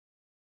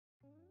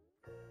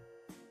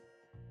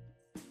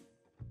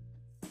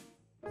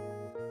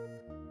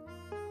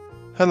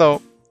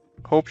Hello,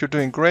 hope you're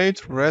doing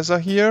great. Reza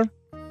here.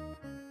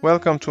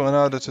 Welcome to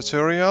another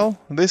tutorial.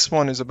 This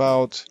one is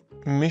about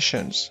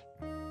missions.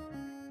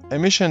 A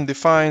mission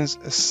defines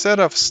a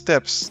set of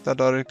steps that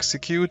are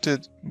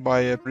executed by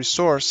a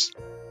resource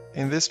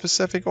in this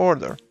specific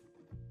order.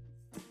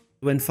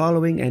 When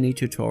following any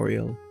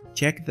tutorial,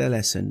 check the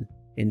lesson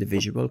in the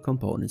Visual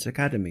Components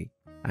Academy,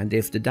 and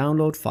if the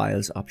Download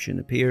Files option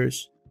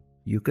appears,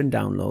 you can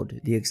download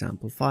the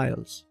example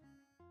files.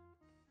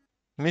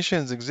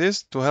 Missions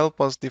exist to help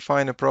us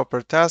define a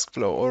proper task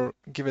flow or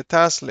give a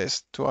task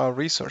list to our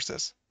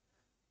resources.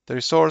 The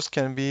resource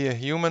can be a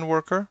human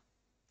worker,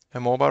 a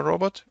mobile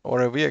robot,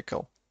 or a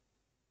vehicle.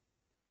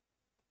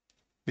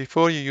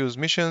 Before you use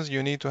missions,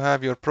 you need to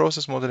have your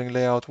process modeling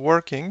layout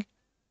working.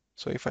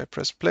 So if I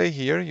press play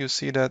here, you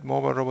see that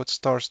mobile robot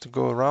starts to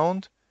go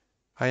around.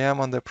 I am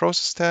on the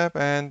process tab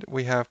and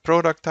we have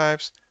product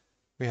types,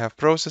 we have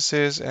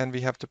processes, and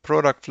we have the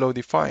product flow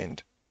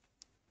defined.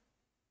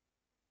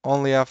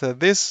 Only after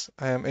this,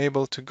 I am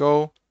able to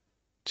go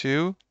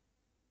to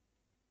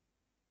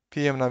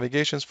PM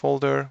Navigations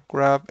folder,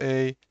 grab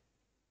a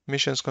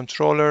missions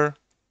controller,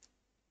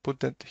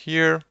 put it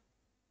here.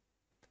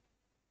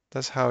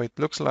 That's how it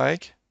looks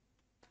like.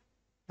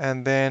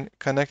 And then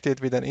connect it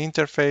with an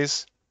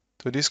interface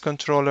to this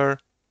controller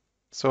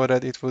so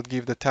that it would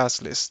give the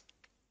task list.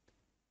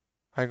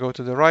 I go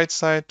to the right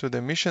side to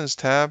the missions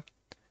tab,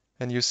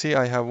 and you see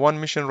I have one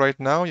mission right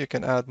now. You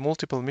can add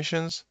multiple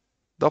missions,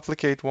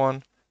 duplicate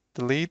one,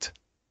 delete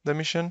the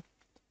mission,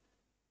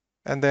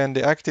 and then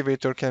the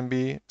activator can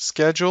be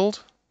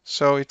scheduled,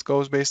 so it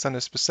goes based on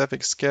a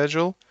specific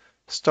schedule,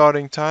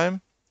 starting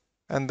time,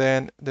 and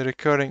then the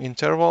recurring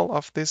interval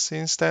of this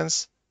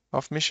instance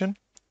of mission,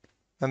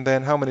 and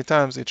then how many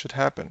times it should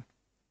happen.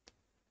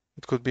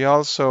 It could be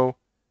also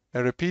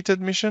a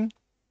repeated mission,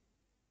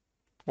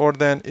 or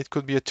then it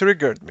could be a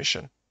triggered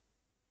mission.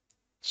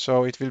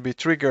 So it will be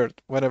triggered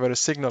whenever a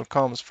signal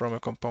comes from a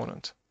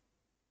component.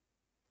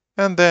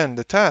 And then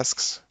the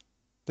tasks.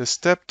 The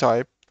step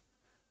type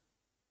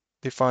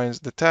defines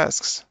the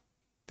tasks.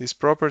 This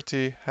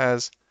property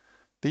has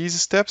these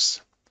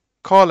steps: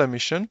 call a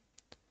mission,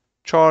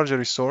 charge a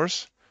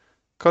resource,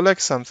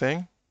 collect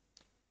something,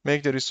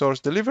 make the resource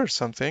deliver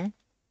something,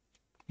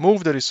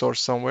 move the resource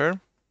somewhere,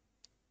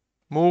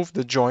 move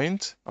the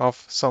joint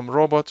of some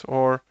robot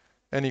or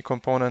any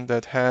component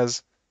that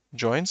has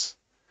joints,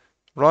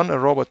 run a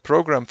robot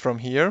program from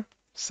here,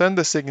 send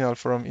a signal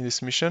from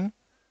this mission,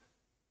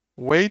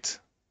 wait,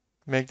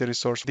 make the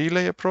resource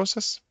delay a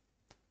process,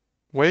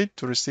 wait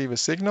to receive a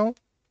signal,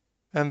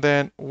 and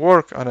then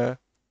work on a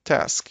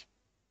task.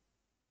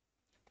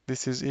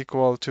 This is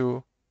equal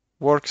to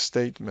work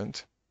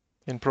statement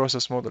in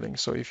process modeling.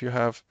 So if you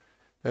have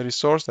a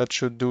resource that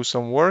should do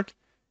some work,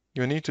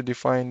 you need to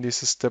define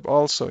this step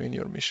also in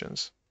your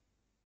missions.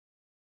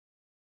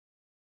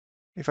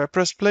 If I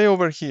press play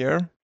over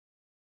here,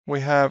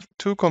 we have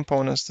two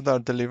components that are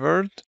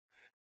delivered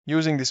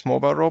using this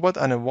mobile robot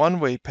on a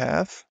one-way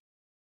path.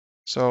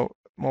 So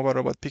mobile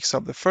robot picks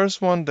up the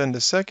first one, then the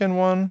second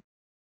one,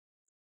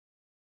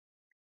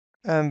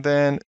 and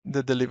then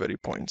the delivery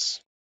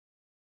points.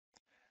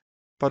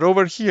 But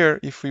over here,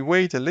 if we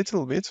wait a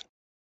little bit,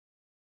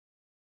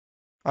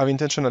 I've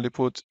intentionally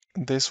put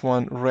this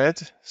one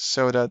red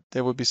so that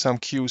there will be some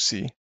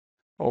QC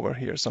over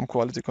here, some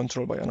quality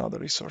control by another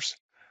resource.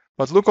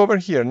 But look over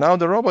here, now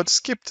the robot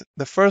skipped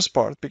the first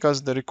part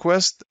because the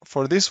request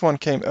for this one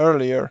came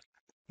earlier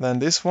than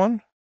this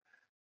one.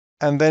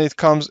 And then it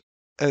comes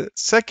a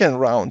second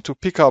round to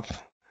pick up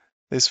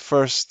this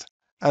first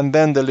and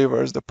then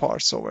delivers the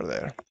parts over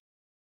there.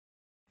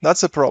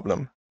 That's a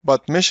problem,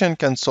 but mission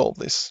can solve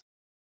this.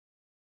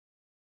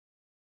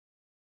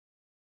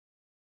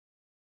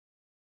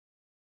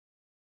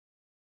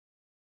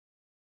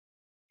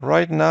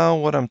 Right now,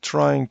 what I'm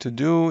trying to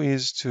do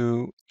is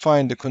to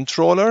find the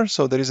controller.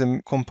 So there is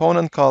a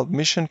component called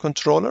mission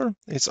controller.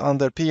 It's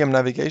under PM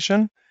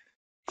navigation.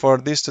 For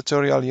this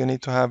tutorial, you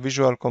need to have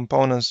Visual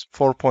Components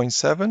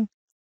 4.7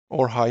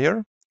 or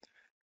higher.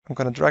 I'm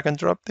going to drag and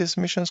drop this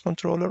missions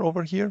controller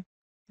over here.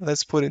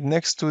 Let's put it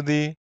next to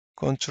the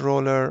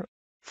controller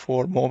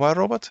for mobile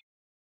robot.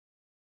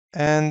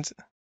 And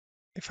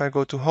if I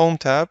go to Home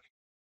tab,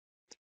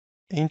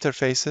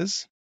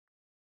 Interfaces,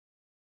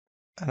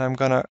 and I'm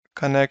going to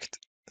connect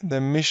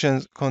the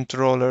missions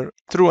controller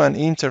through an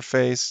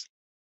interface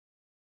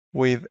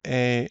with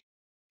a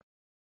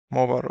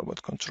mobile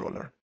robot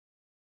controller.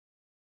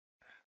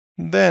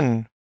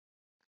 Then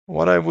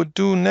what I would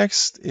do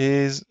next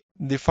is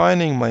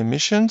defining my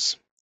missions.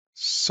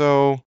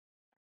 So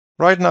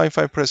right now, if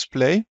I press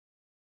play,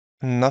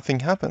 nothing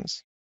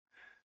happens.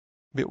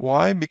 But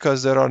why?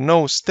 Because there are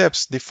no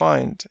steps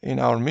defined in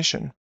our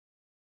mission.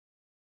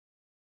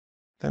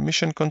 The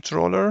mission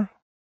controller,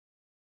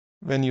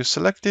 when you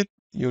select it,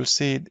 you'll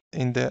see it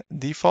in the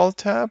default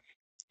tab.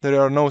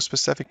 There are no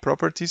specific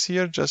properties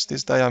here, just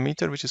this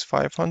diameter, which is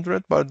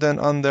 500. But then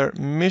under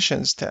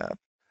missions tab,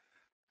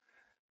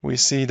 we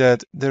see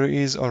that there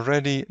is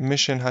already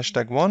mission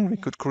 #1. We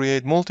could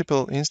create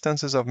multiple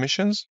instances of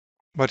missions.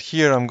 But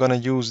here I'm gonna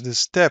use the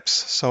steps.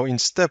 So in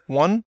step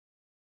 1,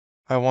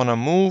 I wanna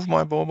move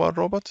my mobile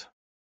robot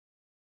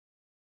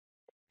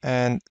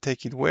and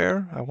take it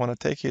where? I wanna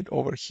take it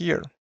over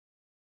here.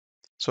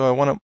 So I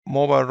want a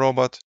mobile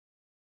robot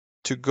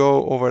to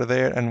go over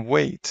there and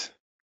wait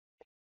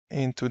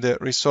into the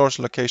resource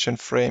location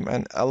frame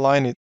and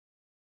align it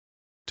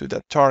to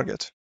that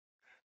target.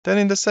 Then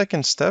in the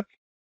second step,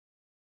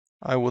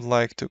 I would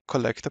like to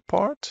collect a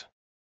part,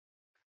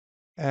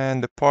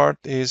 and the part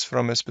is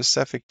from a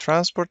specific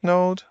transport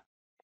node.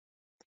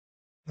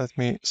 Let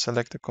me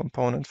select the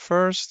component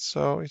first.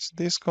 So it's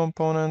this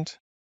component,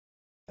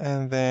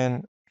 and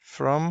then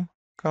from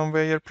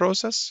conveyor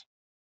process,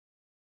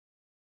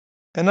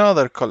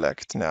 another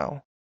collect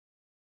now.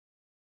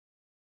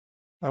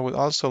 I would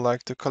also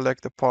like to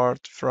collect the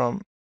part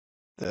from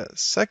the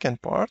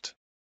second part,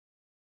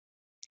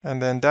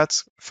 and then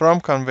that's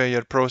from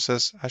conveyor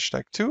process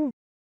 #2.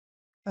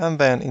 And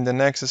then in the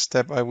next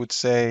step, I would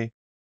say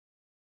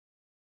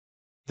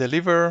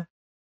deliver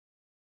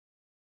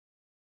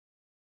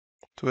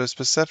to a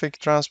specific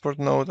transport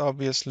node,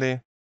 obviously,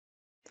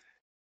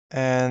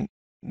 and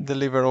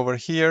deliver over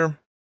here.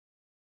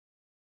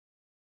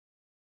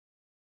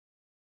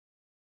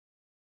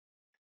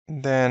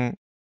 Then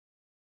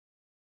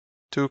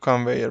to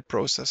conveyor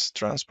process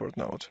transport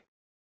node.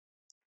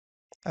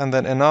 And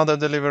then another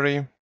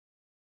delivery.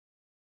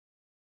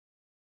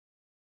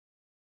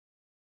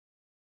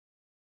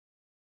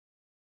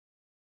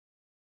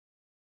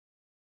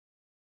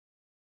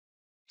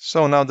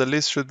 So now the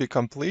list should be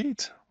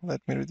complete.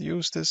 Let me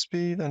reduce the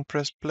speed and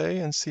press play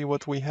and see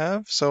what we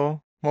have.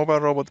 So mobile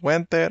robot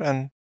went there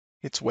and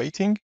it's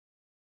waiting.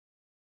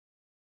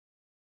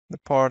 The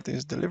part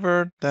is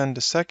delivered. Then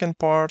the second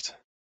part.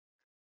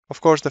 Of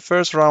course, the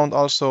first round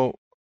also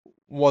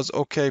was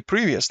okay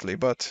previously,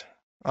 but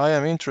I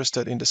am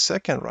interested in the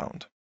second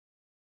round.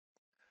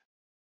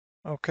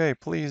 Okay,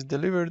 please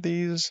deliver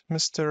these,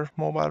 Mr.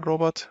 Mobile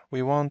Robot.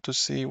 We want to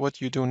see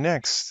what you do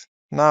next.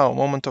 Now,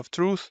 moment of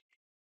truth.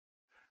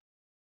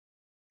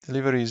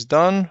 Delivery is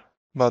done,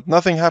 but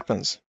nothing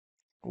happens.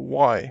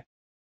 Why?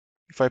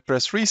 If I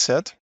press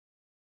reset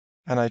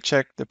and I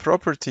check the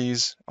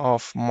properties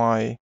of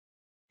my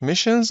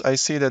missions, I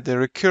see that the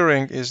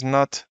recurring is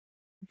not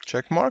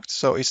checkmarked,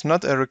 so it's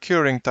not a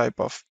recurring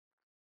type of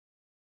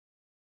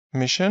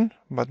mission,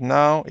 but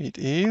now it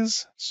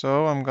is.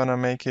 So I'm gonna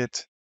make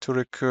it to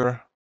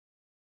recur.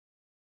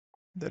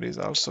 There is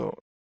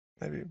also,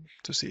 maybe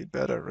to see it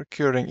better,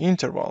 recurring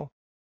interval.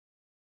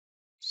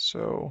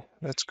 So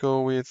let's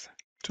go with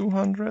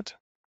 200,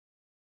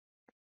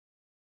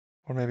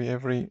 or maybe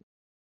every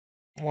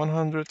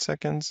 100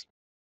 seconds.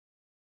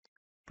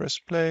 Press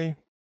play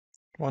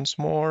once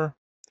more.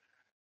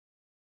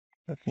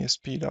 Let me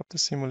speed up the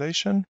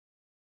simulation.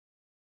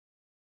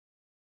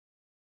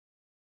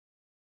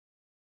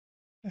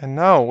 And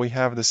now we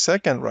have the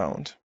second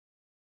round.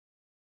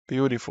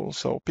 Beautiful.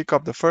 So pick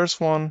up the first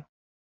one,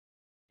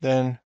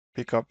 then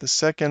pick up the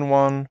second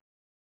one,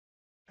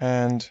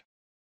 and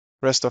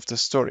rest of the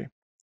story.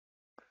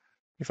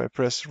 If I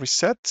press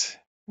reset,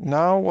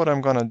 now what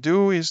I'm gonna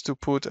do is to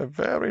put a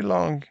very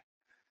long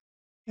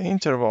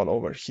interval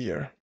over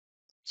here.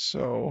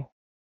 So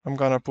I'm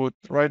gonna put,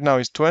 right now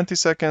it's 20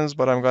 seconds,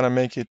 but I'm gonna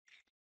make it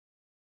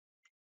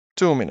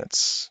 2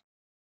 minutes.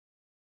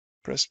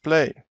 Press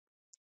play.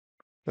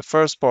 The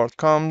first part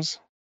comes.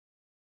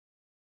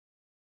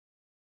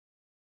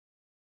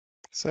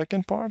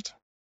 Second part.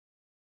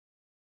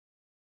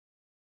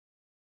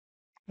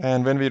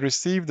 And when we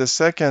receive the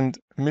second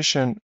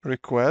mission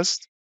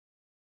request,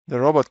 the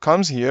robot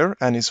comes here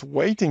and is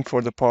waiting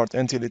for the part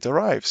until it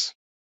arrives.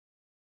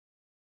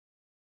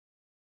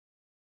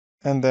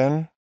 And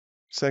then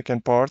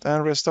second part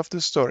and rest of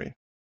the story.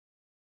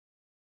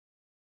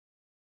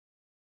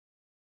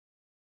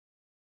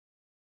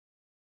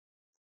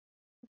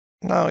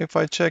 Now, if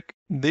I check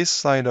this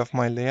side of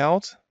my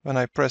layout, when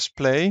I press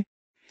play,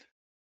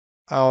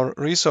 our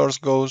resource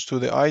goes to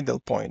the idle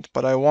point,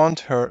 but I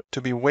want her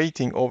to be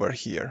waiting over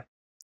here.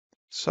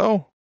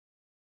 So,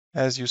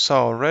 as you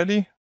saw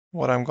already,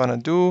 what I'm gonna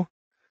do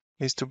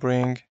is to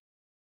bring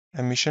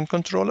a mission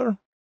controller.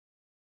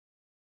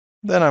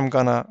 Then I'm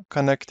gonna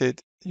connect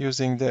it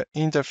using the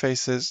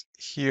interfaces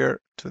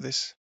here to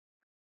this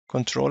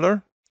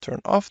controller.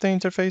 Turn off the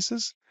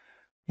interfaces.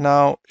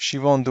 Now she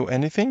won't do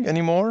anything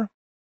anymore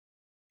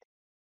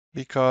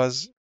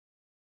because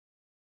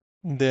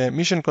the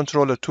mission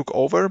controller took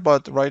over,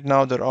 but right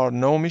now there are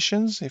no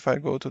missions. If I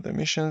go to the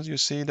missions, you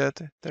see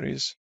that there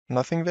is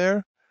nothing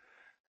there.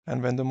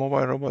 And when the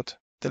mobile robot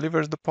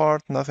delivers the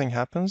part, nothing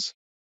happens.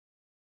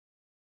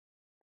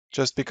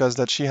 Just because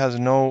that she has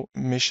no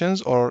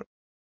missions or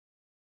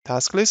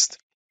task list.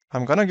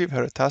 I'm gonna give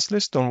her a task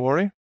list, don't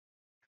worry.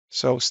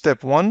 So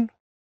step 1,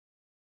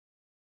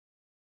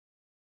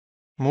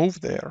 move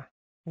there.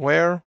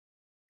 Where?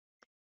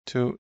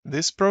 To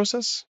this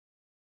process.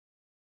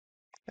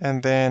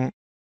 And then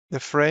the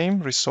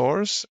frame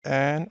resource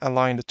and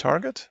align the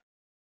target.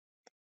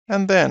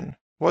 And then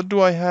what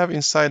do I have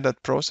inside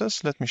that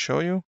process? Let me show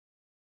you.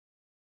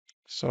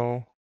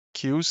 So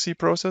QC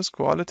process,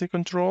 quality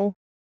control.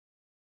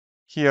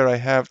 Here I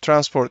have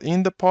transport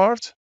in the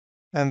part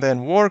and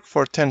then work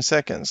for 10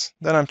 seconds.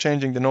 Then I'm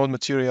changing the node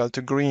material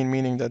to green,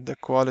 meaning that the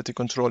quality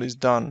control is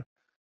done,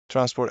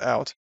 transport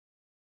out.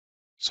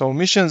 So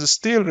missions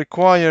still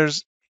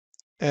requires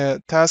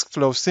a task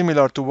flow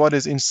similar to what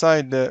is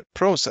inside the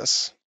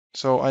process.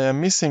 So I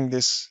am missing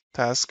this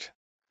task,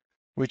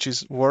 which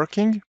is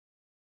working.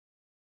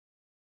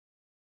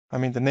 I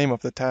mean, the name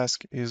of the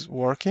task is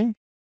working.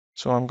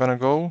 So I'm gonna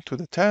go to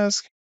the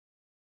task,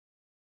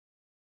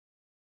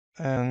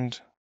 and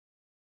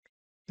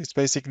it's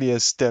basically a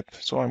step.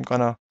 So I'm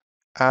gonna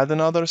add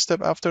another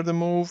step after the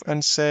move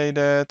and say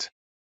that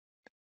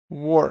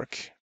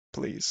work,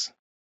 please.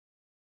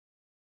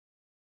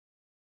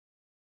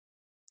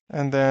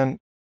 And then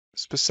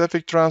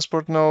specific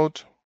transport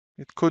node,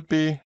 it could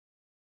be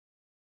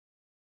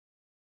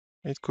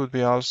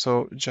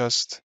also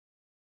just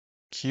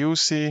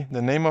QC,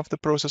 the name of the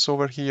process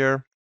over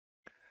here,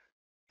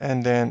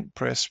 and then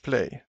press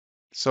play.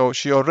 So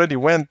she already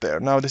went there.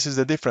 Now this is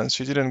the difference.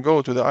 She didn't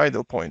go to the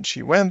idle point.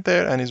 She went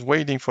there and is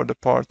waiting for the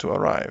part to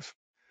arrive.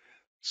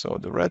 So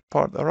the red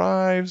part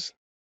arrives,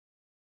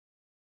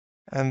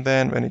 and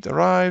then when it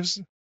arrives,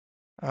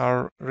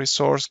 our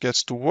resource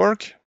gets to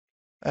work,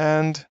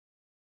 and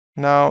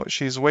now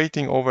she's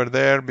waiting over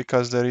there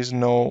because there is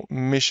no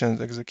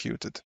missions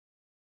executed.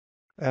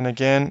 And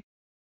again,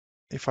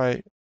 if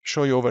I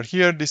show you over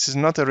here, this is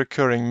not a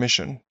recurring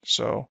mission.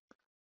 So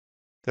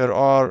there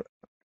are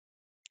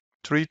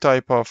 3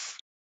 types of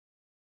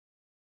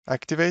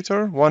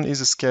activator. One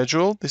is a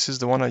schedule. This is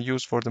the one I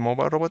use for the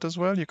mobile robot as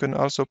well. You can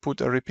also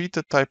put a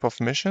repeated type of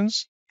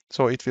missions.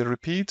 So it will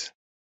repeat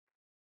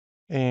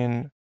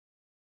in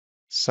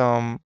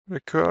some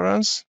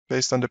recurrence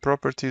based on the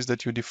properties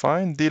that you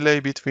define.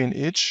 Delay between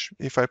each.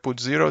 If I put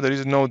 0, there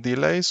is no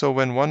delay. So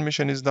when one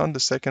mission is done,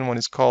 the second one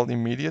is called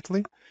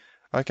immediately.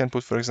 I can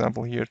put, for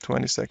example, here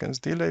 20 seconds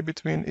delay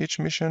between each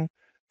mission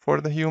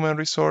for the human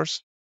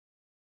resource.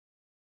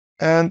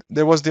 And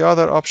there was the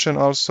other option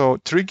also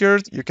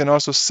triggered. You can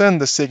also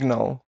send the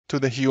signal to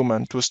the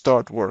human to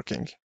start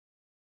working.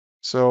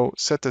 So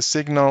set a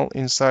signal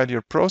inside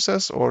your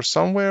process or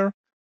somewhere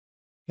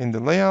in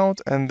the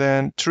layout and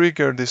then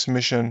trigger this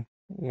mission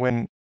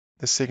when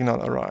the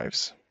signal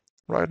arrives.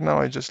 Right now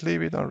I just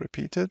leave it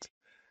unrepeated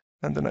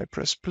and then I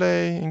press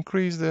play,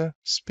 increase the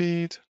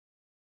speed.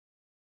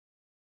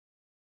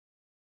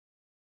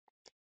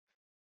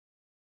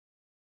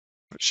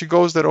 She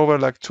goes there over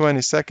like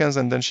 20 seconds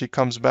and then she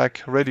comes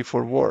back ready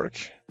for work.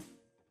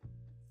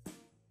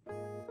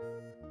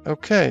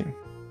 Okay,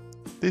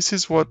 this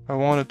is what I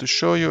wanted to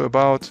show you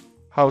about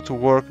how to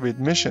work with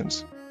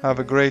missions. Have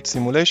a great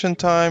simulation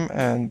time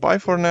and bye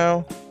for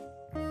now.